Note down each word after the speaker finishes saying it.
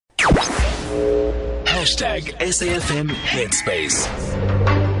#SAFM Headspace.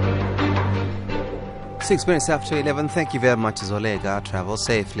 6 minutes after 11. Thank you very much, Zolega. Travel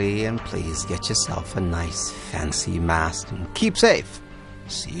safely and please get yourself a nice fancy mask and keep safe.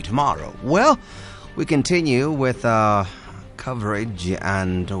 See you tomorrow. Well, we continue with coverage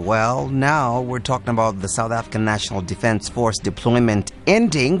and, well, now we're talking about the South African National Defence Force deployment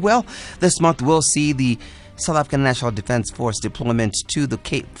ending. Well, this month we'll see the South African National Defence Force deployment to the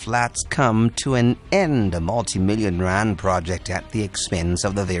Cape Flats come to an end, a multi-million rand project at the expense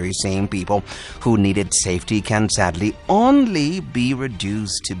of the very same people who needed safety can sadly only be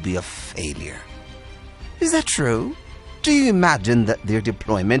reduced to be a failure. Is that true? Do you imagine that their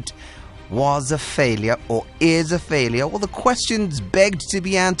deployment was a failure or is a failure? Well, the questions begged to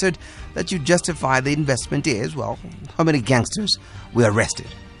be answered that you justify the investment is, well, how many gangsters were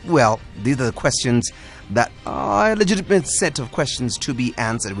arrested? Well, these are the questions that are a legitimate set of questions to be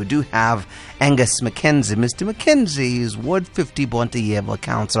answered. We do have Angus Mckenzie. Mr. Mckenzie is Ward 50 Bonteheuwel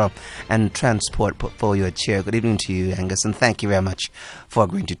Councillor and Transport Portfolio Chair. Good evening to you, Angus, and thank you very much for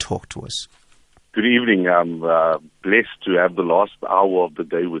agreeing to talk to us. Good evening. I'm blessed to have the last hour of the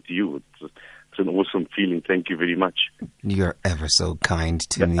day with you. It's an awesome feeling. Thank you very much. You're ever so kind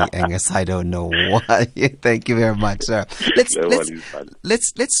to me, Angus. I don't know why. Thank you very much, sir.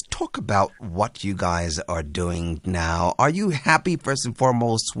 Let's talk about what you guys are doing now. Are you happy, first and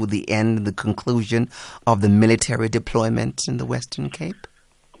foremost, with the end and the conclusion of the military deployment in the Western Cape?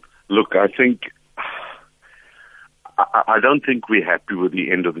 Look, I don't think we're happy with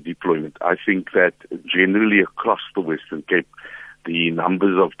the end of the deployment. I think that generally across the Western Cape, the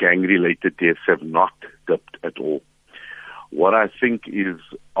numbers of gang-related deaths have not dipped at all. What I think is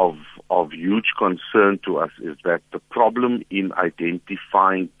of huge concern to us is that the problem in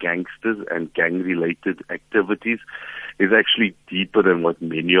identifying gangsters and gang-related activities is actually deeper than what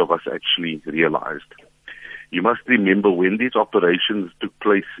many of us actually realized. You must remember when these operations took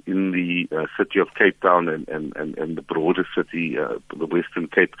place in the city of Cape Town and the broader city, the Western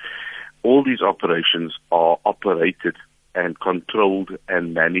Cape, all these operations are operated and controlled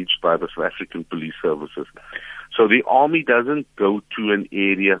and managed by the South African Police Services. So the army doesn't go to an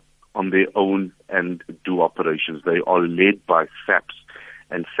area on their own and do operations. They are led by SAPs,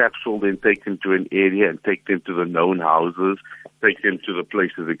 and SAPs will then take them to an area and take them to the known houses, take them to the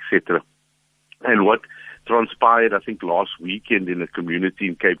places, etc. And what transpired, I think, last weekend in a community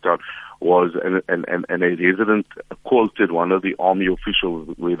in Cape Town was, and a resident quoted one of the army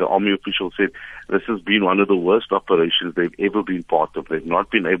officials, where the army official said, this has been one of the worst operations they've ever been part of. They've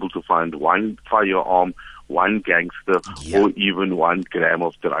not been able to find one firearm, one gangster, or even 1 gram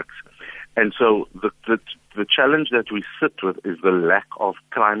of drugs. And so the challenge that we sit with is the lack of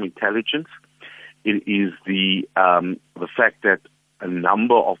crime intelligence. It is the fact that a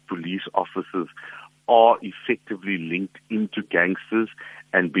number of police officers are effectively linked into gangsters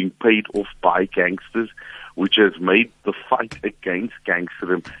and being paid off by gangsters, which has made the fight against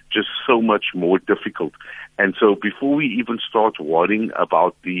gangsterism just so much more difficult. And so before we even start worrying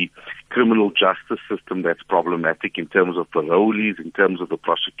about the criminal justice system that's problematic in terms of parolees, in terms of the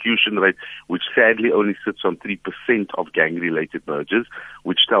prosecution rate, which sadly only sits on 3% of gang-related murders,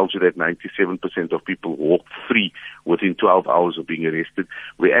 which tells you that 97% of people walk free within 12 hours of being arrested,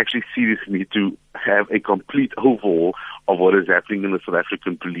 we actually seriously need to have a complete overhaul of what is happening in the South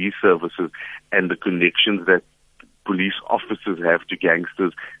African police services and the connections that police officers have to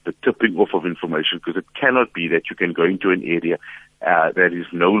gangsters, the tipping off of information, because it cannot be that you can go into an area that is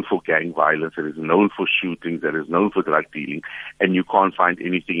known for gang violence, that is known for shootings, that is known for drug dealing, and you can't find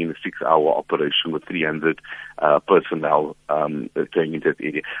anything in a 6-hour operation with 300 personnel going into that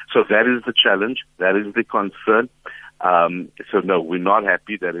area. So that is the challenge. That is the concern. So no, we're not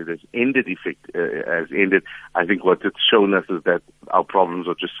happy that it has ended. Has ended. I think what it's shown us is that our problems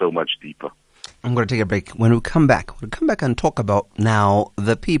are just so much deeper. I'm going to take a break. When we come back, we'll come back and talk about now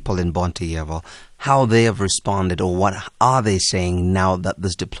the people in Bonteheuwel, how they have responded, or what are they saying now that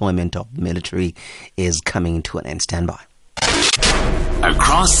this deployment of military is coming to an end. Stand by.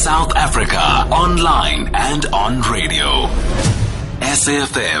 Across South Africa, online and on radio.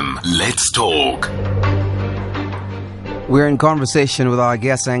 SAFM, let's talk. We're in conversation with our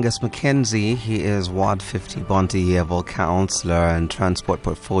guest, Angus Mckenzie. He is Ward 50 Bonteheuwel Councillor and Transport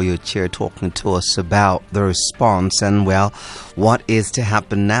Portfolio Chair, talking to us about the response and, well, what is to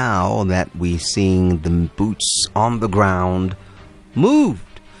happen now that we're seeing the boots on the ground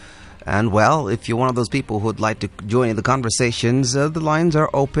moved. And, well, if you're one of those people who'd like to join in the conversations, the lines are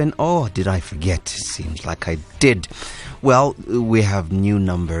open. Oh, did I forget? Seems like I did. Well, we have new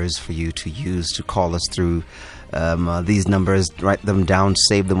numbers for you to use to call us through These numbers, write them down,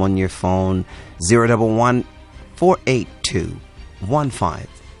 save them on your phone. 011 482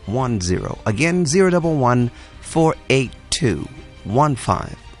 1510. Again, 011 482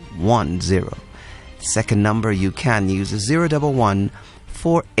 1510. Second number you can use is 011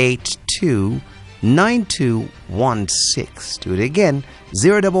 482 9216. Do it again,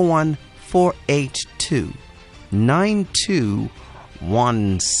 011 482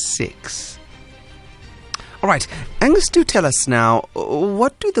 9216. All right, Angus, do tell us now,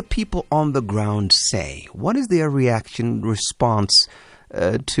 what do the people on the ground say? What is their response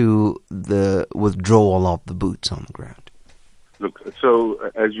to the withdrawal of the boots on the ground? Look, so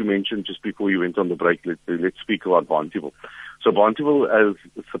as you mentioned just before you went on the break, let's speak about Bonteheuwel. So Bonteheuwel has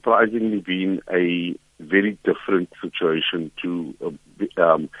surprisingly been a very different situation to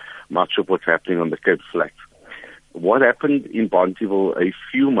much of what's happening on the Cape Flats. What happened in Bonteheuwel a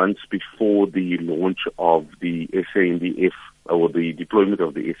few months before the launch of the SANDF, or the deployment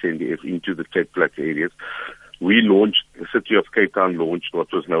of the SANDF into the Cape Flats areas, the City of Cape Town launched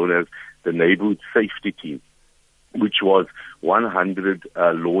what was known as the Neighborhood Safety Team, which was 100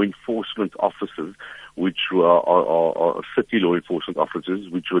 law enforcement officers, which were city law enforcement officers,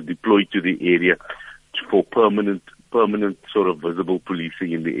 which were deployed to the area for permanent sort of visible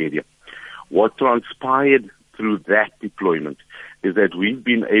policing in the area. What transpired through that deployment is that we've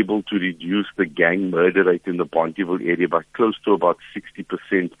been able to reduce the gang murder rate in the Bonteheuwel area by close to about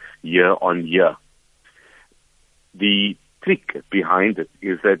 60% year on year. The trick behind it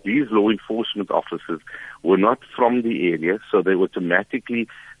is that these law enforcement officers were not from the area, so they automatically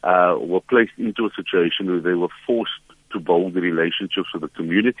were placed into a situation where they were forced to build the relationships with the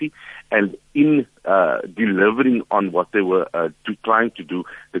community, and in delivering on what they were trying to do,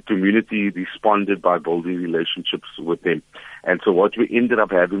 the community responded by building relationships with them. And so what we ended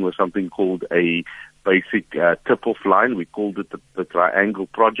up having was something called a basic tip-off line. We called it the Triangle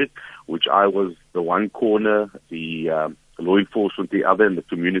Project, which I was the one corner, the law enforcement the other, and the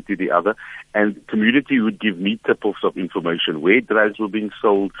community the other. And the community would give me tip-offs of information, where drugs were being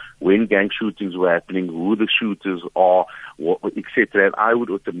sold, when gang shootings were happening, who the shooters are, etc. And I would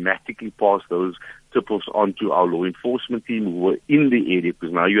automatically pass those tip-offs on to our law enforcement team who were in the area,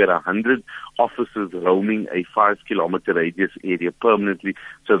 because now you had 100 officers roaming a 5-kilometer radius area permanently,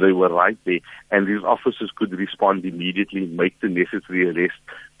 so they were right there. And these officers could respond immediately, make the necessary arrest,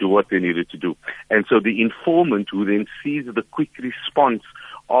 do what they needed to do. And so the informant, who then sees the quick response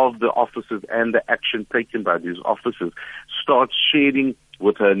of the officers and the action taken by these officers, starts sharing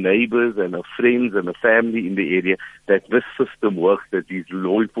with her neighbors and her friends and her family in the area that this system works, that these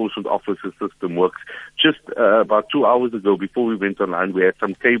law enforcement officer system works. Just about 2 hours ago, before we went online, we had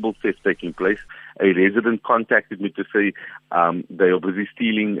some cable theft taking place. A resident contacted me to say they are busy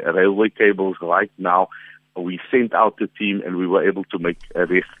stealing railway cables right now. We sent out the team and we were able to make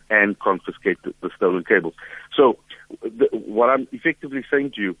arrests and confiscate the stolen cables. So what I'm effectively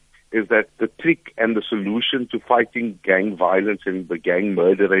saying to you is that the trick and the solution to fighting gang violence and the gang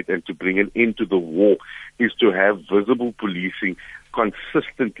murder rate and to bring an end to the war is to have visible policing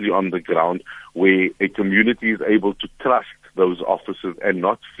consistently on the ground, where a community is able to trust those officers and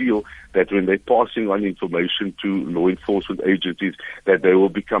not feel that when they're passing on information to law enforcement agencies that they will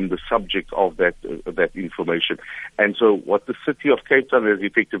become the subject of that information. And so what the City of Cape Town has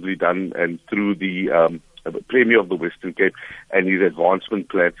effectively done, and through the Premier of the Western Cape and his advancement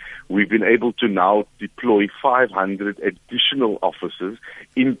plan, we've been able to now deploy 500 additional officers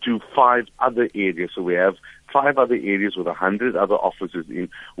into 5 other areas. So we have 5 other areas with 100 other officers in,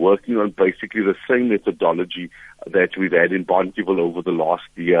 working on basically the same methodology that we've had in Bonteheuwel over the last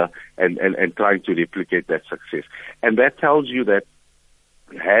year, and trying to replicate that success. And that tells you that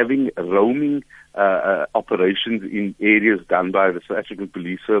having roaming operations in areas done by the South African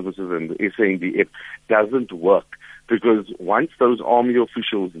Police Services and the SANDF doesn't work, because once those army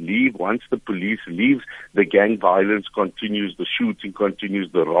officials leave, once the police leaves, the gang violence continues, the shooting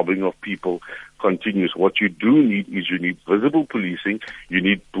continues, the robbing of people continues. What you do need is you need visible policing, you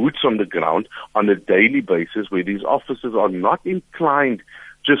need boots on the ground on a daily basis, where these officers are not inclined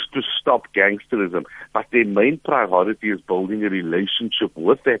just to stop gangsterism, but their main priority is building a relationship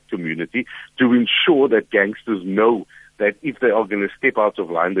with that community to ensure that gangsters know that if they are going to step out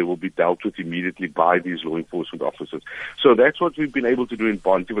of line, they will be dealt with immediately by these law enforcement officers. So that's what we've been able to do in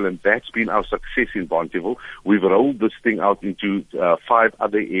Bonteheuwel, and that's been our success in Bonteheuwel. We've rolled this thing out into 5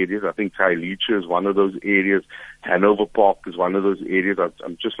 other areas. I think Khayelitsha is one of those areas. Hanover Park is one of those areas.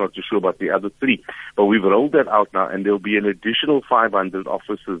 I'm just not too sure about the other 3. But we've rolled that out now, and there'll be an additional 500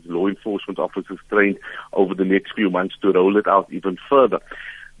 officers, law enforcement officers, trained over the next few months to roll it out even further.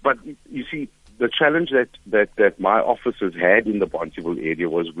 But you see, the challenge that my officers had in the Bonteheuwel area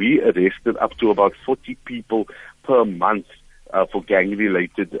was we arrested up to about 40 people per month for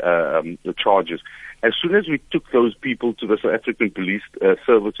gang-related charges. As soon as we took those people to the South African police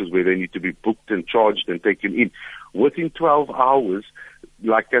services where they need to be booked and charged and taken in, within 12 hours,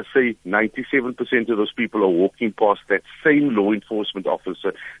 like I say, 97% of those people are walking past that same law enforcement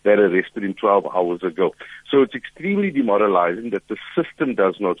officer that arrested him 12 hours ago. So it's extremely demoralizing that the system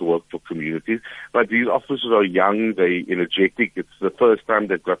does not work for communities, but these officers are young, they're energetic, it's the first time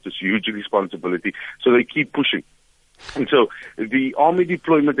they've got this huge responsibility, so they keep pushing. And so the army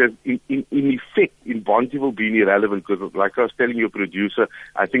deployment has, in effect, in Bonteheuwel been irrelevant because, like I was telling your producer,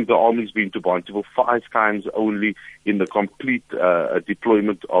 I think the army's been to Bonteheuwel 5 times only in the complete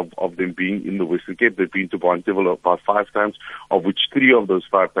deployment of them being in the Western Cape. They've been to Bonteheuwel about 5 times, of which 3 of those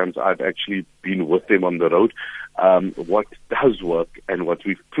 5 times I've actually been with them on the road. What does work and what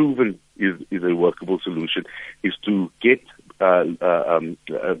we've proven is a workable solution is to get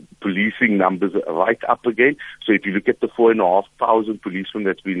policing numbers right up again. So if you look at the 4,500 policemen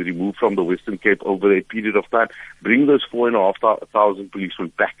that's been removed from the Western Cape over a period of time, bring those 4,500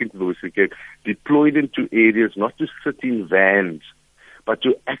 policemen back into the Western Cape, deploy them to areas, not to sit in vans, but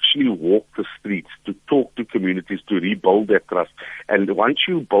to actually walk the streets, to talk to communities, to rebuild that trust. And once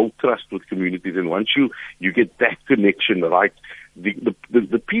you build trust with communities and once you get that connection right,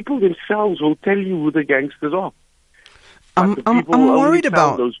 the people themselves will tell you who the gangsters are. I'm worried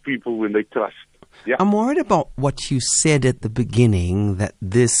about those people when they trust. Yeah. I'm worried about what you said at the beginning, that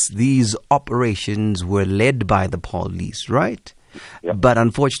these operations were led by the police, right? Yeah. But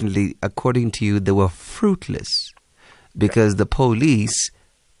unfortunately, according to you, they were fruitless because the police,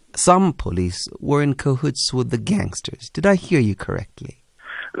 some police, were in cahoots with the gangsters. Did I hear you correctly?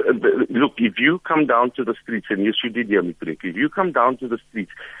 Look, if you come down to the streets, and yes, you did hear me correctly, if you come down to the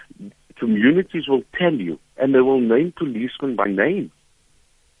streets, communities will tell you, and they will name policemen by name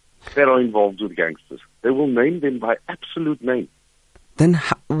that are involved with gangsters. They will name them by absolute name. Then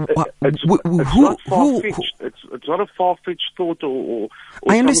it's not far-fetched. It's not a far-fetched thought or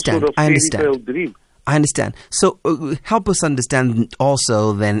I some understand. sort of fairy tale dream. I understand. So help us understand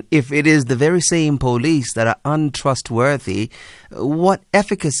also then, if it is the very same police that are untrustworthy, what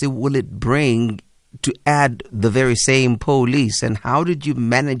efficacy will it bring to add the very same police, and how did you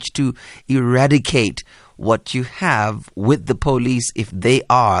manage to eradicate what you have with the police if they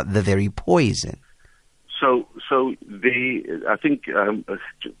are the very poison? So I think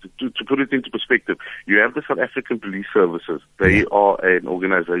to put it into perspective, you have the South African Police Services. They are an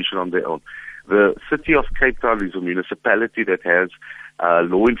organization on their own. The city of Cape Town is a municipality that has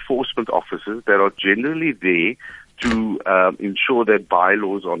law enforcement officers that are generally there to ensure that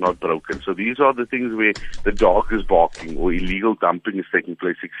bylaws are not broken. So these are the things where the dog is barking or illegal dumping is taking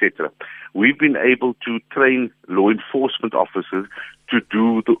place, etc. We've been able to train law enforcement officers to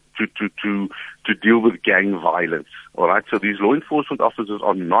deal with gang violence. All right. So these law enforcement officers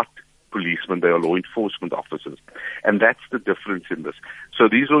are not policemen, they are law enforcement officers. And that's the difference in this. So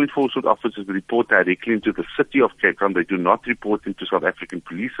these law enforcement officers report directly into the city of Cape Town. They do not report into South African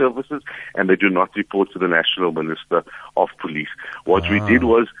Police Services, and they do not report to the National Minister of Police. What we did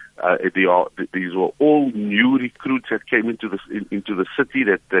was, these were all new recruits that came into the city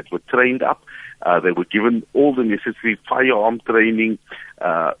that were trained up. They were given all the necessary firearm training,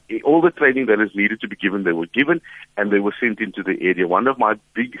 all the training that is needed to be given. They were given, and they were sent into the area. One of my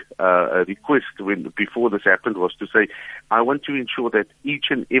big requests before this happened was to say, I want to ensure that each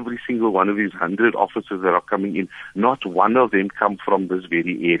and every single one of these 100 officers that are coming in, not one of them come from this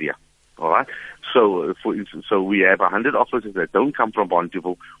very area. All right. So, for instance, we have 100 officers that don't come from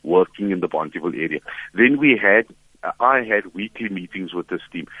Bonteheuwel working in the Bonteheuwel area. Then I had weekly meetings with this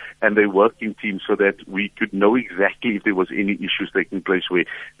team, and they worked in teams so that we could know exactly if there was any issues taking place where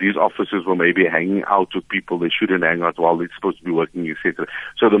these officers were maybe hanging out with people they shouldn't hang out while they're supposed to be working, etc.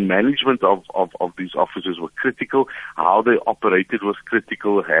 So the management of these officers were critical. How they operated was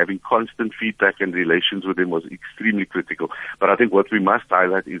critical. Having constant feedback and relations with them was extremely critical. But I think what we must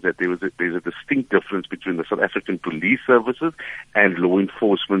highlight is that there's a distinct difference between the South African Police Services and law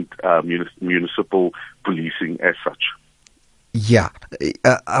enforcement, municipal policing as such. Yeah,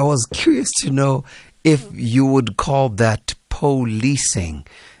 I was curious to know if you would call that policing,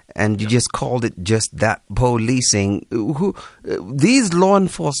 and you just called it just that, policing. These law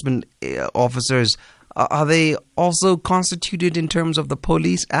enforcement officers, are they also constituted in terms of the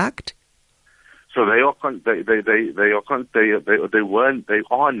Police Act? So they are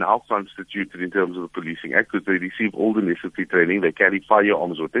now constituted in terms of the Policing Act because they receive all the necessary training. They carry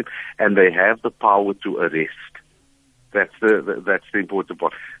firearms with them, and they have the power to arrest. That's the important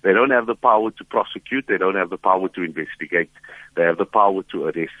part. They don't have the power to prosecute. They don't have the power to investigate. They have the power to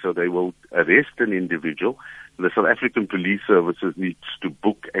arrest. So they will arrest an individual. The South African Police Services needs to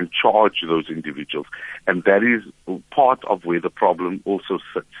book and charge those individuals. And that is part of where the problem also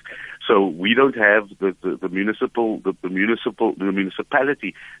sits. So we don't have the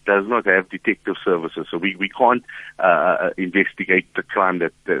municipality does not have detective services. So we can't investigate the crime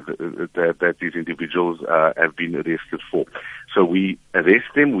that these individuals have been arrested for. So we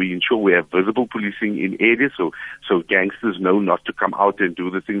arrest them. We ensure we have visible policing in areas so gangsters know not to come out and do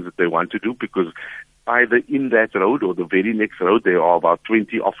the things that they want to do, because either in that road or the very next road there are about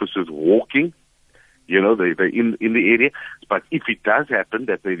 20 officers walking. They're in the area. But if it does happen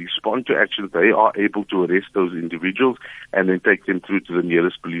that they respond to action, they are able to arrest those individuals and then take them through to the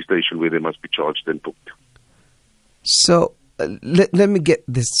nearest police station where they must be charged and booked. So let me get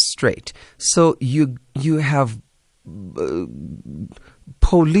this straight. So you have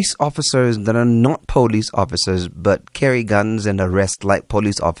police officers that are not police officers but carry guns and arrest like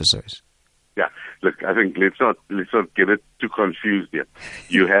police officers. Yeah, look, I think let's not get it too confused here.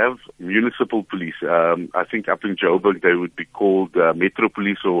 You have municipal police. I think up in Joburg they would be called Metro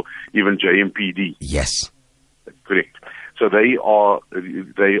Police or even JMPD. Yes, correct. So they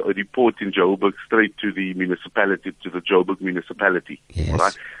report in Joburg straight to the municipality, to the Joburg municipality. Yes.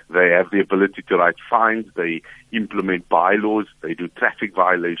 Right? They have the ability to write fines. They implement bylaws. They do traffic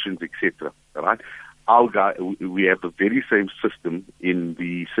violations, etc. Right? We have the very same system in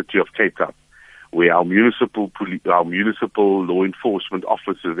the city of Cape Town, where our municipal law enforcement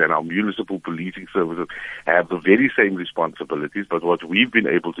officers and our municipal policing services have the very same responsibilities. But what we've been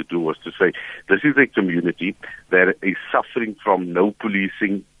able to do was to say, this is a community that is suffering from no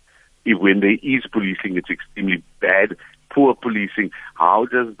policing. When there is policing, it's extremely bad. Poor policing. How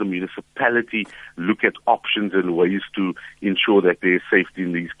does the municipality look at options and ways to ensure that there is safety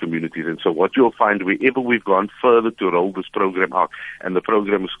in these communities? And so what you'll find, wherever we've gone further to roll this program out, and the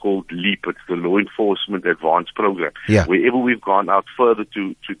program is called LEAP, it's the Law Enforcement Advanced Program. Yeah. Wherever we've gone out further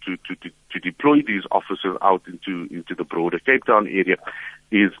to deploy these officers out into the broader Cape Town area,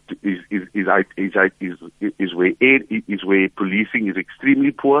 is where policing is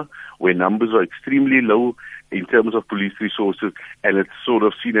extremely poor, where numbers are extremely low in terms of police resources, and it's sort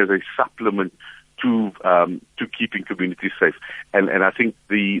of seen as a supplement to keeping communities safe. And I think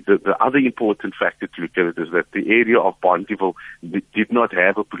the other important factor to look at it is that the area of Bonteheuwel did not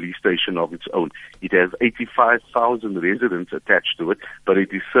have a police station of its own. It has 85,000 residents attached to it, but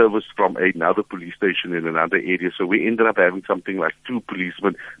it is serviced from another police station in another area. So we ended up having something like 2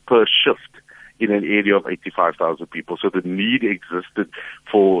 policemen per shift in an area of 85,000 people. So the need existed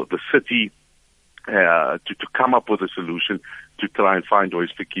for the city to come up with a solution to try and find ways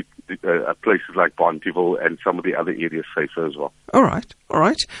to keep places like Bonteheuwel and some of the other areas safer as well. All right.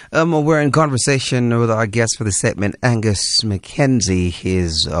 We're in conversation with our guest for the segment, Angus Mckenzie.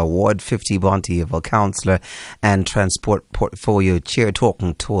 He's Ward 50 Bonteheuwel Councillor and Transport Portfolio Chair,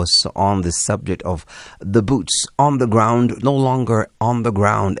 talking to us on the subject of the boots on the ground, no longer on the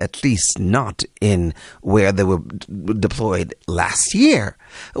ground, at least not in where they were deployed last year.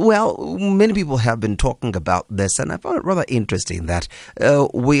 Well, many people have been talking about this, and I found it rather interesting that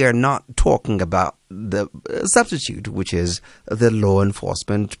we are not talking about the substitute, which is the law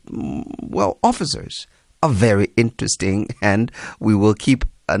enforcement, officers. Are very interesting, and we will keep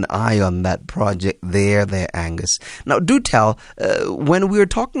an eye on that project there, Angus. Now, do tell, when we're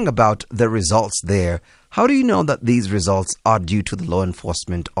talking about the results there, how do you know that these results are due to the law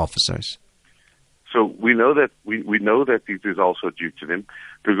enforcement officers? So we know that these results are due to them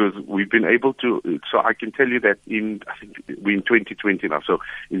because we've been able to. So I can tell you that we're in 2020 now. So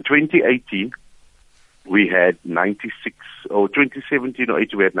in 2018, we had 96, or 2017 or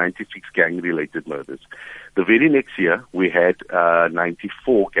 18, we had 96 gang-related murders. The very next year, we had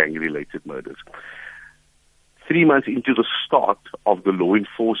 94 gang-related murders. 3 months into the start of the law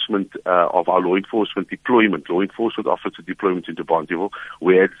enforcement, of our law enforcement deployment, law enforcement officer deployment into Bonteheuwel,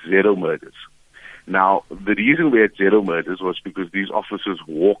 we had 0 murders. Now, the reason we had 0 murders was because these officers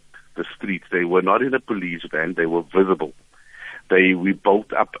walked the streets. They were not in a police van. They were visible. We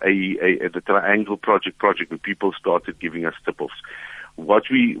built up the Triangle Project where people started giving us tip-offs. What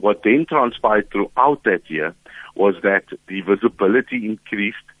then transpired throughout that year was that the visibility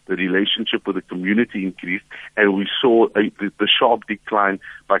increased, the relationship with the community increased, and we saw the sharp decline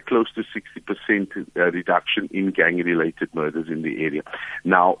by close to 60% reduction in gang-related murders in the area.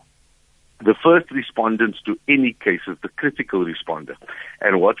 Now, the first respondents to any case is the critical responder.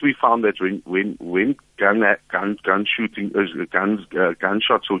 And what we found that when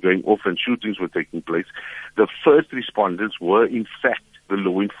gunshots were going off and shootings were taking place, the first respondents were in fact the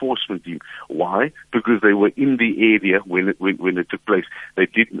law enforcement team. Why? Because they were in the area when it took place. We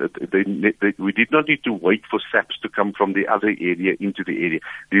did not need to wait for SAPs to come from the other area into the area.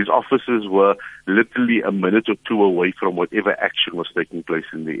 These officers were literally a minute or two away from whatever action was taking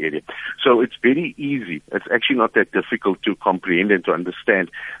place in the area. So it's very easy. It's actually not that difficult to comprehend and to understand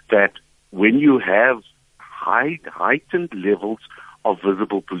that when you have heightened levels of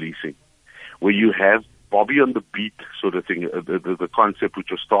visible policing, where you have Bobby on the beat sort of thing, the concept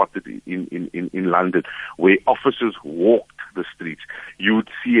which was started in London, where officers walked the streets, you would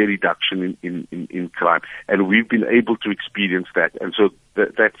see a reduction in crime. And we've been able to experience that. And so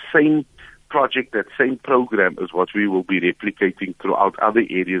that same project, that same program is what we will be replicating throughout other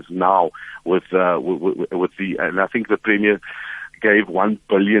areas now with the, and I think the Premier gave 1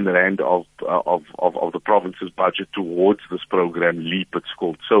 billion rand of the province's budget towards this program, LEAP it's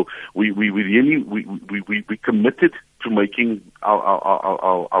called. So we committed to making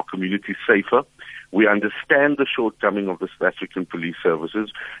our communities safer. We understand the shortcoming of the South African police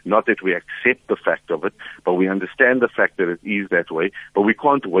services. Not that we accept the fact of it, but we understand the fact that it is that way. But we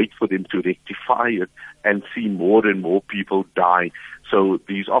can't wait for them to rectify it and see more and more people die. So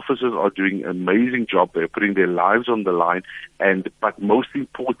these officers are doing an amazing job. They're putting their lives on the line. But most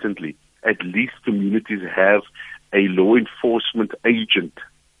importantly, at least communities have a law enforcement agent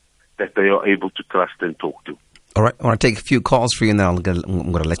that they are able to trust and talk to. All right, I want to take a few calls for you, and then I'm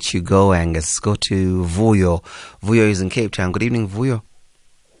going to let you go, Angus. Go to Vuyo. Vuyo is in Cape Town. Good evening, Vuyo.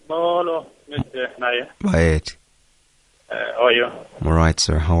 Hello, Mr. Naya. Right. How are you? I'm all right,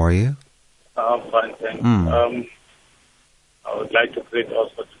 sir. How are you? I'm fine, thanks. I would like to greet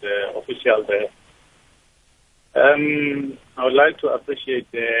also to the official there. I would like to appreciate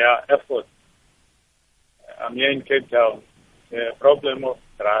their efforts. I'm here in Cape Town. The problem of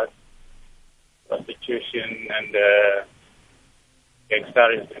drugs, prostitution, and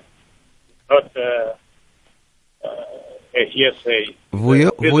gangsterism. Not a hearsay.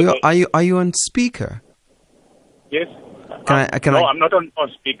 Vuyo, are you on speaker? Yes. No, I'm not on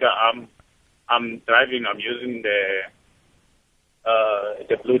speaker. I'm driving. I'm using the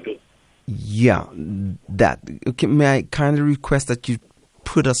Bluetooth. Yeah, that. Okay, may I kindly request that you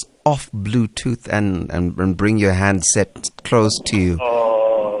put us off Bluetooth and bring your handset close to you?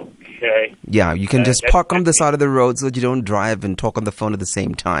 Okay. Yeah, you can just park on the side of the road so that you don't drive and talk on the phone at the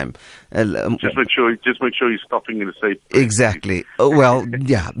same time. Just make sure you're stopping in a safe place. Exactly. Well,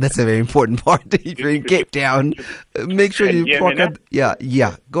 yeah, that's a very important part. If you're in Cape Town, make sure you park on.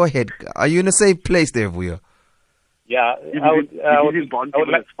 Yeah. Go ahead. Are you in a safe place there, Vuyo? Yeah, I would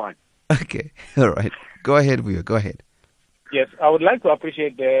like. That's fine. Okay. All right. Go ahead, Vuyo. Go ahead. Yes, I would like to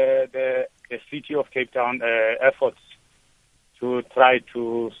appreciate the city of Cape Town efforts to try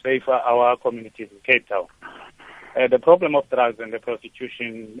to save our communities in Cape Town. The problem of drugs and the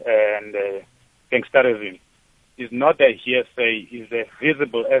prostitution and gangsterism is not a hearsay, it's a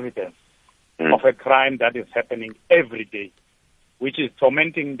visible evidence of a crime that is happening every day, which is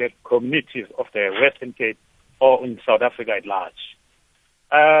tormenting the communities of the Western Cape or in South Africa at large.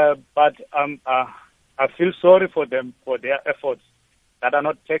 But I feel sorry for them, for their efforts that are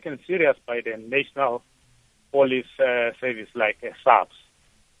not taken serious by the National Police Service like SAPS.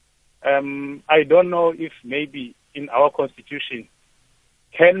 I don't know if maybe in our constitution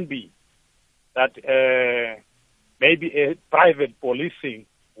can be that maybe a private policing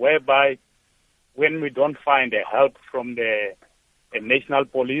whereby when we don't find a help from the National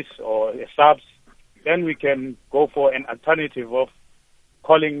Police or SAPS, then we can go for an alternative of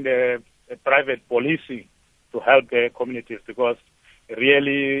calling the private policing to help the communities, because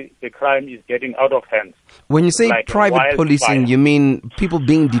really the crime is getting out of hand. When you say like private policing, you mean people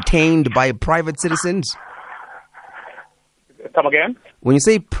being detained by private citizens? Come again? When you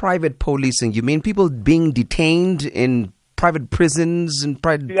say private policing, you mean people being detained in private prisons and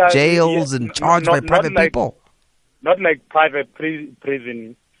private jails and charged by private people? Not like private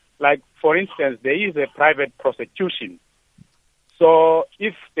prison. Like, for instance, there is a private prosecution. So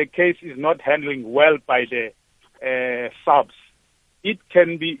if the case is not handling well by the subs, it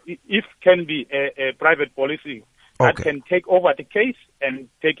can be a private policing that can take over the case and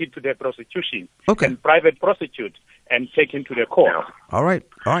take it to the prosecution. And private prosecute and take it to the court. All right,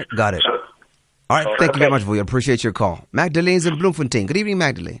 got it. All right, thank you very much, Vuyo. Appreciate your call. Magdalene's in Bloemfontein. Good evening,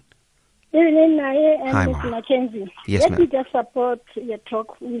 Magdalene. Good evening, Naye and Hi, Mr. Mckenzie. Yes, Let ma'am. me just support your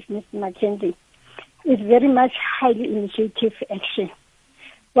talk with Mr. Mckenzie. It's very much highly initiative action.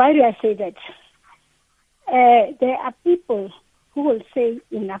 Why do I say that? There are people who will say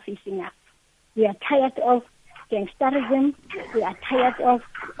enough is enough. We are tired of gangsterism. We are tired of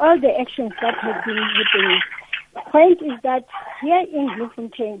all the actions that have been happening. The point is that here in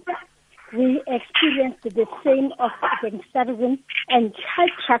Bloemfontein, we experienced the same of gangsterism and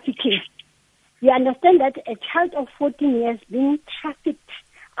child trafficking. You understand that a child of 14 years being trafficked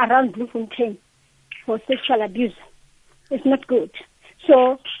around Bloemfontein for sexual abuse is not good.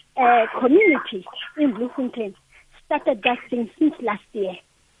 So a community in Bloemfontein started that thing since last year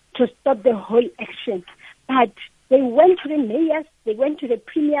to stop the whole action. But they went to the mayors, they went to the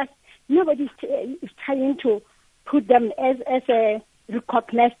premiers. Nobody is trying to put them as a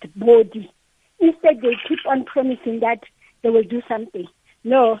recognized body. Instead, they keep on promising that they will do something.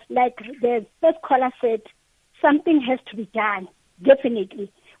 No, like the first caller said, something has to be done.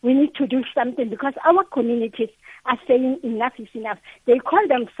 Definitely. We need to do something because our communities are saying enough is enough. They call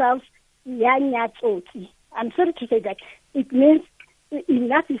themselves Yanyatsoti. I'm sorry to say that. It means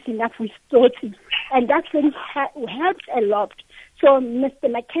enough is enough with Tsotsi. And that thing helps a lot. So, Mr.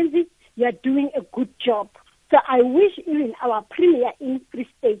 Mckenzie, you are doing a good job. So I wish even our premier in Free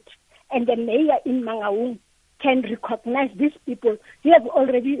State and the mayor in Mangaung can recognize these people. You have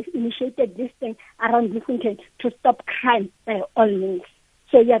already initiated this thing around Bloemfontein to stop crime by all means.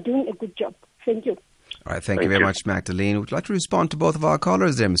 So you are doing a good job. Thank you. All right, thank you very much, Magdalene. Would you like to respond to both of our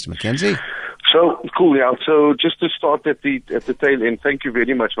callers there, Mr. Mckenzie? So, cool, yeah. So just to start at the tail end, thank you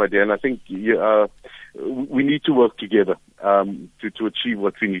very much, my dear. And I think we need to work together to achieve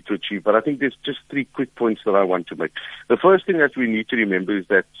what we need to achieve. But I think there's just 3 quick points that I want to make. The first thing that we need to remember is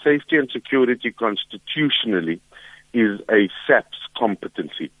that safety and security constitutionally is a SAP's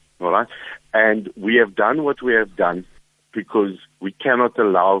competency, all right? And we have done what we have done because we cannot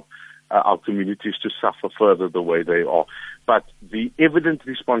allow our communities to suffer further the way they are. But the evident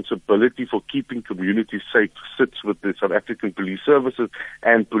responsibility for keeping communities safe sits with the South African Police Services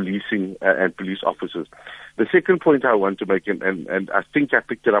and policing and police officers. The second point I want to make, and I think I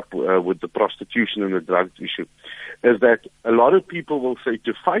picked it up with the prostitution and the drugs issue, is that a lot of people will say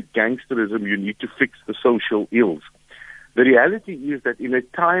to fight gangsterism, you need to fix the social ills. The reality is that in a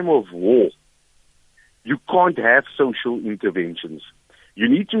time of war, you can't have social interventions. You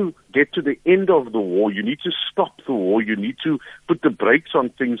need to get to the end of the war. You need to stop the war. You need to put the brakes on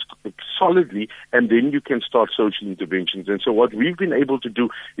things solidly, and then you can start social interventions. And so what we've been able to do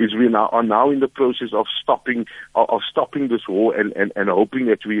is we are now in the process of stopping this war and hoping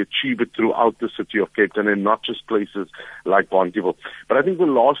that we achieve it throughout the city of Cape Town and not just places like Bonteheuwel. But I think the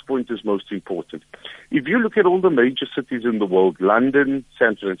last point is most important. If you look at all the major cities in the world, London,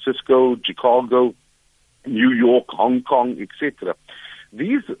 San Francisco, Chicago, New York, Hong Kong, etc.,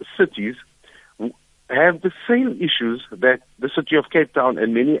 these cities have the same issues that the city of Cape Town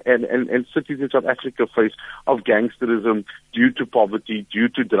and many and cities in South Africa face of gangsterism due to poverty, due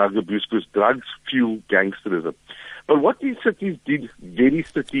to drug abuse, because drugs fuel gangsterism. But what these cities did very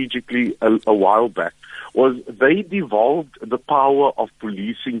strategically a while back was they devolved the power of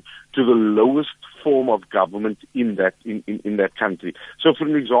policing to the lowest form of government in that country. So, for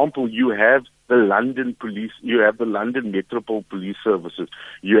an example, you have the London police, you have the London Metropole Police Services,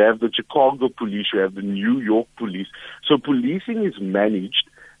 you have the Chicago Police, you have the New York Police. So policing is managed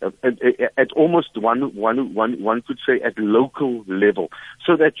at almost one could say at local level,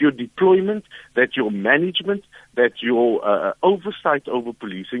 so that your deployment, that your management, that your oversight over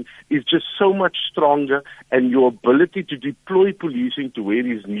policing is just so much stronger, and your ability to deploy policing to where it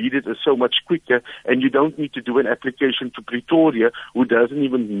is needed is so much quicker, and you don't need to do an application to Pretoria, who doesn't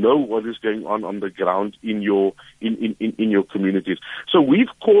even know what is going on the ground in your communities. So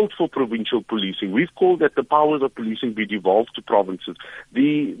we've called for provincial policing. We've called that the powers of policing be devolved to provinces.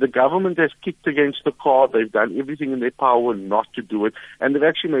 The government has kicked against the car. They've done everything in their power not to do it, and they've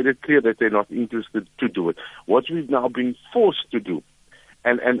actually made it clear that they're not interested to do it. What we've now been forced to do,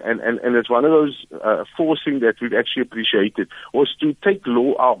 and it's one of those forcing that we've actually appreciated, was to take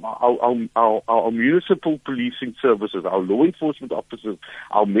our municipal policing services, our law enforcement officers,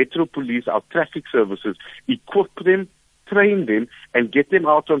 our metro police, our traffic services, equip them, train them, and get them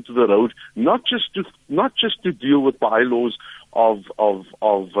out onto the road, not just to deal with bylaws of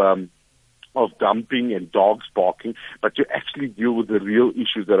dumping and dogs barking, but to actually deal with the real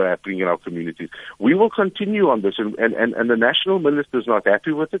issues that are happening in our communities. We will continue on this, and the National Minister is not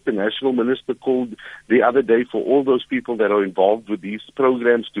happy with it. The National Minister called the other day for all those people that are involved with these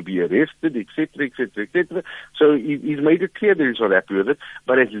programs to be arrested, etc., etc., etc. So he's made it clear that he's not happy with it,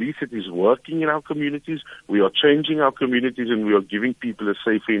 but at least it is working in our communities. We are changing our communities, and we are giving people a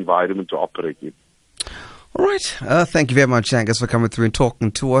safer environment to operate in. All right. Thank you very much, Angus, for coming through and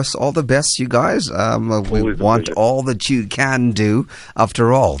talking to us. All the best, you guys. We want all that you can do.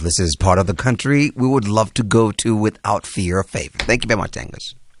 After all, this is part of the country we would love to go to without fear or favor. Thank you very much,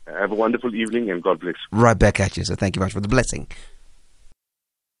 Angus. Have a wonderful evening and God bless. Right back at you. So thank you very much for the blessing.